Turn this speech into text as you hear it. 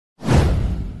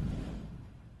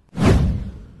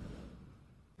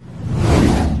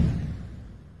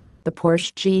The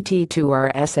Porsche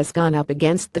GT2 RS has gone up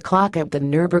against the clock at the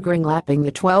Nürburgring, lapping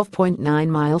the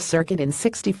 12.9-mile circuit in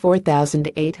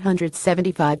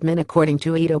 64,875 min according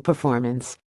to Edo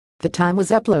Performance. The time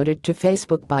was uploaded to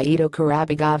Facebook by Edo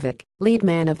Karabigovic, lead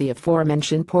man of the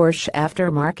aforementioned Porsche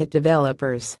aftermarket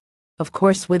developers. Of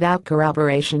course, without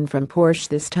corroboration from Porsche,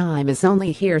 this time is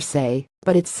only hearsay,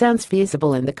 but it sounds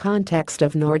feasible in the context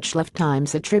of Nordschleife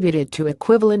times attributed to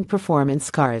equivalent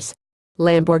performance cars.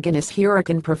 Lamborghini's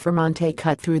Huracan Performante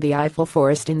cut through the Eiffel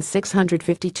Forest in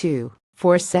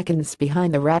 652.4 seconds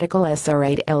behind the Radical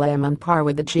SR8 LM, on par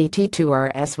with the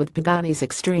GT2 RS, with Pagani's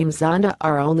Extreme Zonda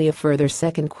are only a further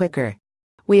second quicker.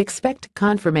 We expect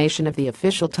confirmation of the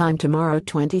official time tomorrow,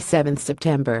 27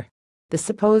 September. The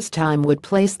supposed time would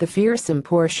place the fearsome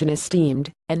Porsche in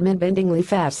esteemed and mind-bendingly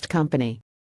fast company.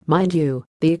 Mind you,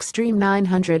 the Extreme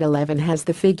 911 has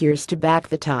the figures to back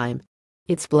the time.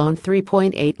 Its blown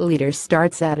 3.8 liters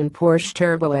starts out in Porsche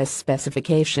Turbo S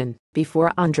specification,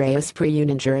 before Andreas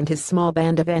Preuninger and his small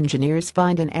band of engineers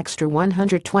find an extra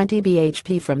 120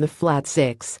 bhp from the flat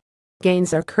 6.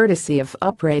 Gains are courtesy of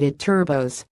uprated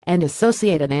turbos and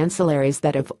associated ancillaries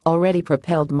that have already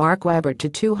propelled Mark Webber to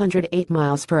 208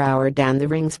 miles per hour down the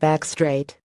ring's back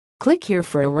straight. Click here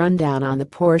for a rundown on the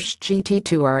Porsche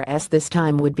GT2 RS. This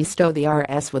time would bestow the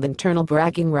RS with internal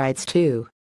bragging rights too.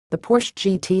 The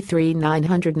Porsche GT3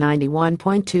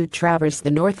 991.2 traversed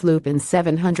the North Loop in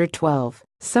 712,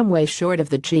 some way short of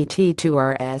the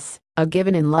GT2 RS, a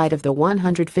given in light of the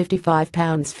 155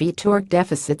 pounds-feet torque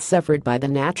deficit suffered by the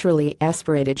naturally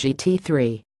aspirated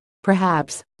GT3.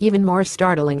 Perhaps even more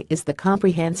startling is the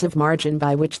comprehensive margin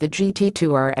by which the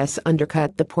GT2 RS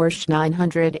undercut the Porsche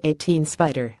 918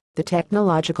 Spider. The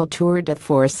technological tour de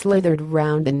force slithered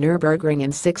around the Nürburgring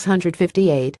in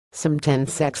 658, some 10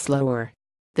 seconds slower.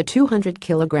 The 200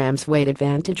 kilograms weight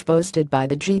advantage boasted by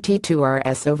the GT2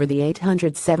 RS over the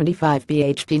 875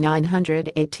 bhp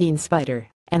 918 Spider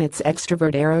and its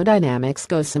extrovert aerodynamics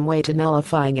go some way to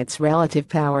nullifying its relative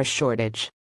power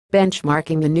shortage.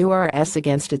 Benchmarking the new RS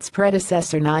against its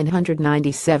predecessor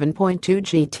 997.2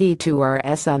 GT2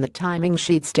 RS on the timing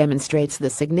sheets demonstrates the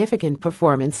significant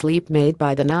performance leap made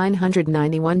by the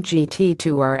 991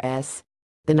 GT2 RS.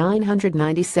 The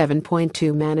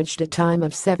 997.2 managed a time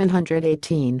of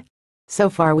 718. So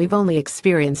far we've only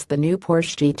experienced the new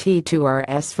Porsche GT2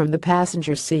 RS from the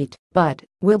passenger seat, but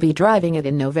we'll be driving it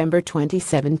in November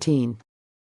 2017.